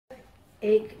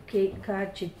एक केक का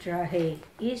चित्र है।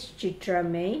 इस चित्र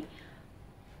में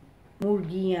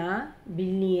मुर्गियाँ,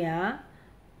 बिल्लियाँ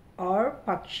और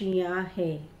पक्षियाँ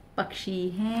हैं। पक्षी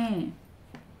हैं।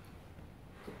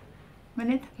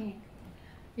 विनीत,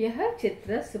 यह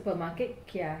चित्र सुपरमार्केट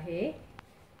क्या है?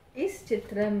 इस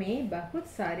चित्र में बहुत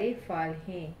सारे फल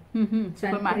हैं।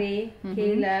 संतरे,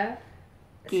 केला,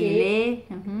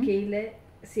 केले,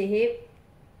 सेब,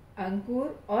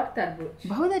 अंगूर और तरबूज।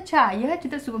 बहुत अच्छा। यह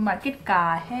चित्र सुपरमार्केट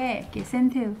का है। कैसे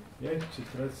थे? यह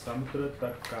चित्र समुद्र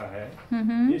तट का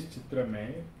है। इस चित्र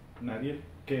में नारियल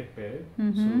के पेड़,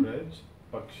 सूरज,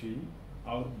 पक्षी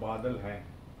और बादल हैं।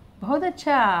 बहुत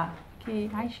अच्छा।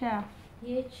 आयशा,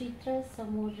 ये चित्र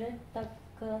समुद्र तट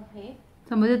का है।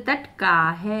 समुद्र तट का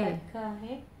है।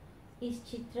 इस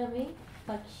चित्र में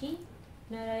पक्षी,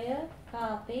 नारियल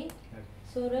का पेड़,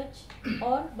 सूरज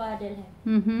और बादल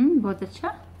है। बहुत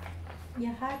अच्छा।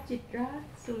 यह चित्र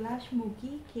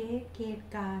सूरजमुखी के खेत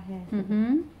का है।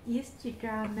 इस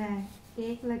चित्र में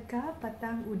एक लड़का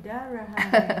पतंग उड़ा रहा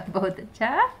है। बहुत अच्छा।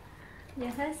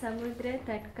 यह समुद्र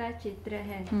तट का चित्र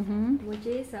है।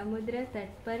 मुझे समुद्र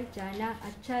तट पर जाना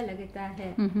अच्छा लगता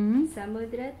है।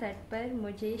 समुद्र तट पर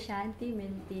मुझे शांति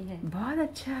मिलती है। बहुत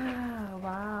अच्छा।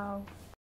 वाव।